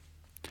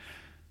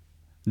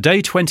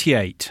Day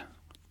 28.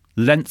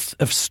 Length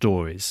of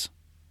stories.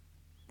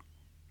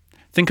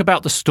 Think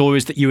about the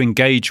stories that you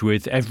engage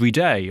with every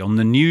day on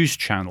the news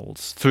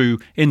channels, through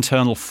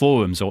internal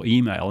forums or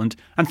email, and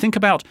think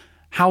about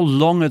how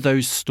long are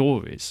those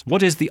stories?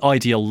 What is the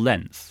ideal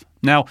length?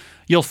 Now,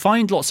 you'll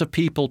find lots of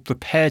people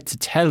prepared to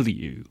tell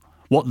you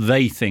what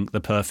they think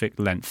the perfect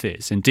length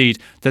is. Indeed,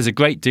 there's a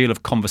great deal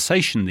of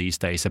conversation these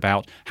days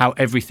about how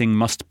everything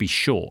must be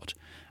short.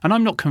 And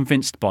I'm not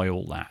convinced by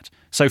all that.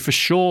 So for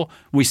sure,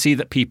 we see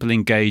that people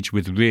engage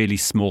with really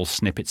small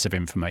snippets of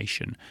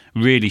information,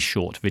 really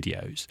short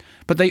videos.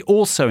 But they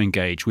also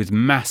engage with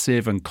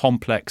massive and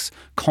complex,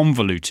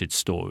 convoluted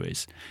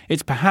stories.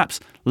 It's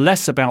perhaps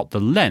less about the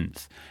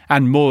length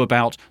and more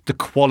about the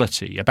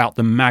quality, about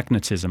the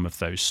magnetism of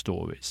those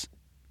stories.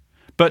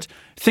 But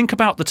think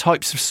about the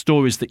types of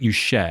stories that you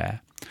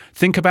share.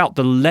 Think about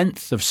the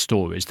length of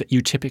stories that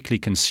you typically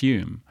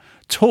consume.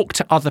 Talk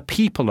to other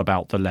people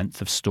about the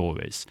length of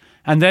stories,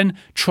 and then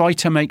try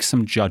to make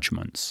some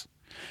judgments.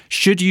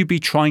 Should you be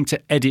trying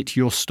to edit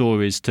your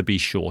stories to be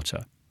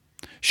shorter?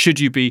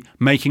 Should you be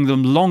making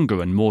them longer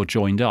and more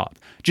joined up?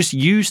 Just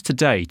use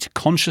today to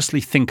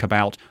consciously think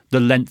about the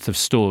length of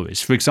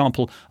stories. For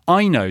example,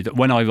 I know that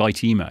when I write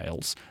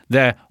emails,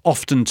 they're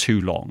often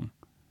too long.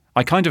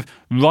 I kind of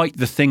write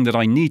the thing that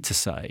I need to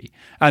say,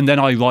 and then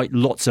I write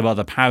lots of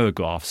other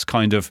paragraphs,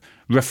 kind of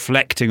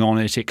reflecting on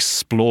it,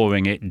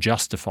 exploring it,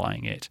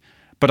 justifying it.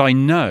 But I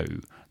know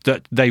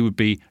that they would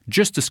be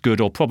just as good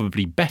or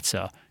probably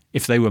better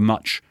if they were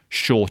much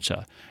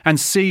shorter. And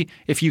see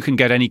if you can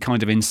get any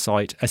kind of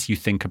insight as you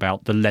think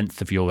about the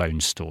length of your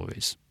own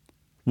stories.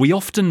 We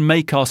often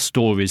make our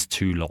stories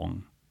too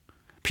long.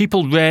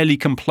 People rarely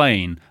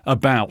complain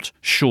about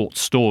short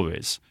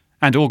stories,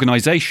 and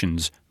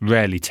organisations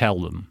rarely tell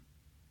them.